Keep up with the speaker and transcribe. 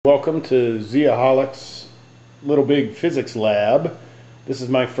Welcome to Ziaholic's Little Big Physics Lab. This is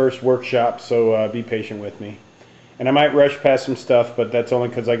my first workshop, so be patient with me. And I might rush past some stuff, but that's only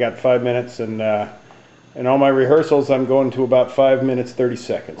because I got 5 minutes, and in all my rehearsals I'm going to about 5 minutes 30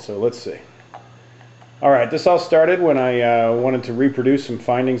 seconds, so let's see. Alright, this all started when I wanted to reproduce some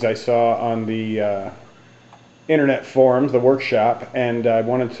findings I saw on the internet forums, the workshop, and I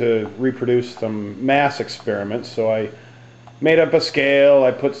wanted to reproduce some mass experiments, so I made up a scale,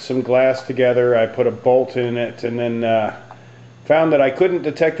 I put some glass together, I put a bolt in it, and then found that I couldn't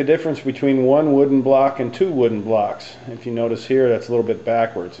detect the difference between one wooden block and two wooden blocks. If you notice here, that's a little bit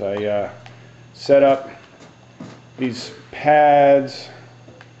backwards. I set up these pads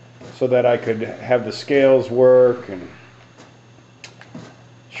so that I could have the scales work, and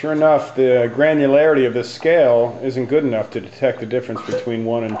sure enough, the granularity of this scale isn't good enough to detect the difference between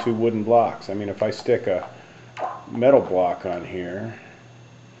one and two wooden blocks. I mean, if I stick a metal block on here,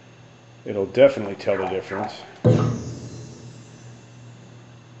 it'll definitely tell the difference.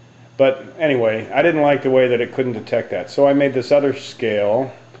 But anyway, I didn't like the way that it couldn't detect that, so I made this other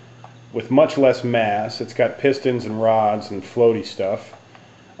scale with much less mass. It's got pistons and rods and floaty stuff.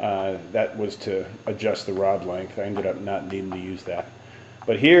 That was to adjust the rod length. I ended up not needing to use that.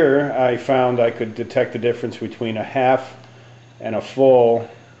 But here I found I could detect the difference between a half and a full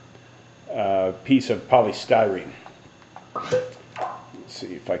piece of polystyrene. Let's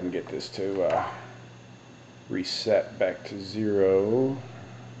see if I can get this to reset back to 0.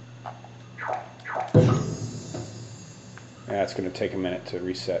 That's going to take a minute to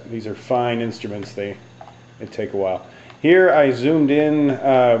reset. These are fine instruments, they take a while. Here I zoomed in,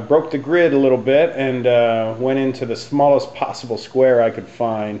 broke the grid a little bit, and went into the smallest possible square I could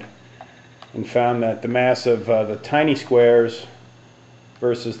find, and found that the mass of the tiny squares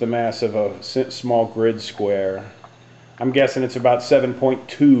versus the mass of a small grid square, I'm guessing it's about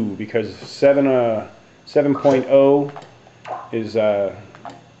 7.2, because 7.0 is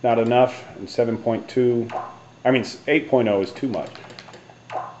not enough, and 8.0 is too much.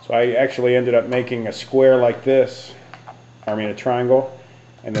 So I actually ended up making a square like this, a triangle,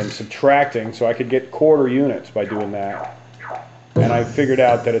 and then subtracting, so I could get quarter units by doing that. And I figured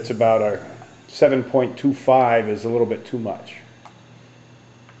out that it's about a 7.25 is a little bit too much.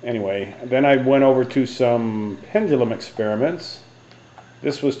 Anyway, then I went over to some pendulum experiments.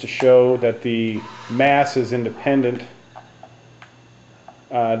 This was to show that the mass is independent.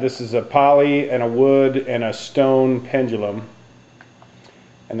 This is a poly and a wood and a stone pendulum,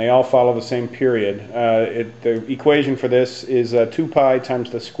 and they all follow the same period. The equation for this is 2 pi times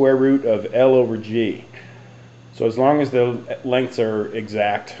the square root of L over G. So as long as the lengths are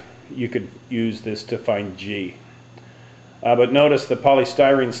exact, you could use this to find G. But notice the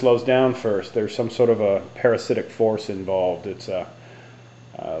polystyrene slows down first. There's some sort of a parasitic force involved. It's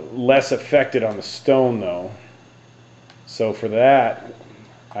less affected on the stone, though. So for that,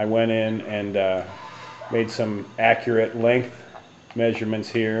 I went in and made some accurate length measurements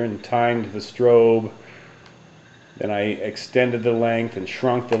here and timed the strobe. Then I extended the length and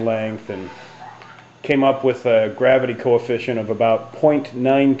shrunk the length and came up with a gravity coefficient of about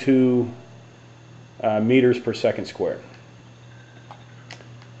 0.92 meters per second squared.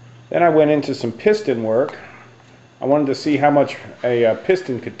 Then I went into some piston work. I wanted to see how much a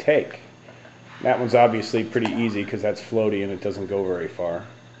piston could take. That one's obviously pretty easy because that's floaty and it doesn't go very far.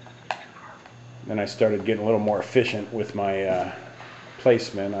 Then I started getting a little more efficient with my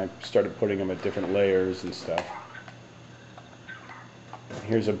placement. I started putting them at different layers and stuff.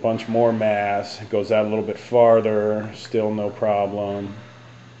 Here's a bunch more mass. It goes out a little bit farther, still no problem.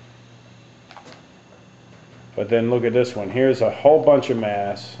 But then look at this one. Here's a whole bunch of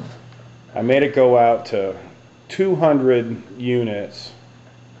mass. I made it go out to 200 units.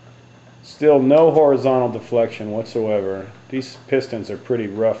 Still no horizontal deflection whatsoever. These pistons are pretty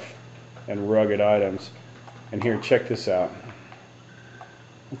rough and rugged items. And here, check this out.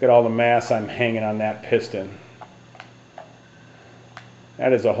 Look at all the mass I'm hanging on that piston.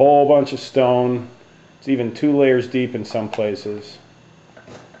 That is a whole bunch of stone. It's even 2 layers deep in some places.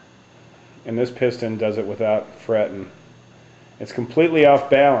 And this piston does it without fretting. It's completely off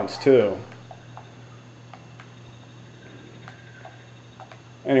balance too.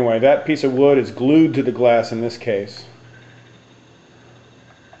 Anyway, that piece of wood is glued to the glass in this case.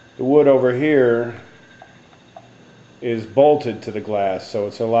 The wood over here is bolted to the glass, so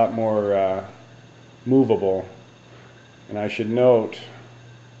it's a lot more movable. And I should note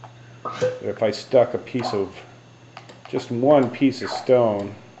that if I stuck just one piece of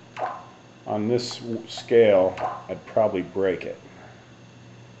stone on this scale, I'd probably break it.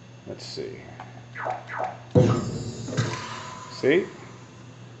 Let's see. See?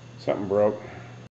 Something broke.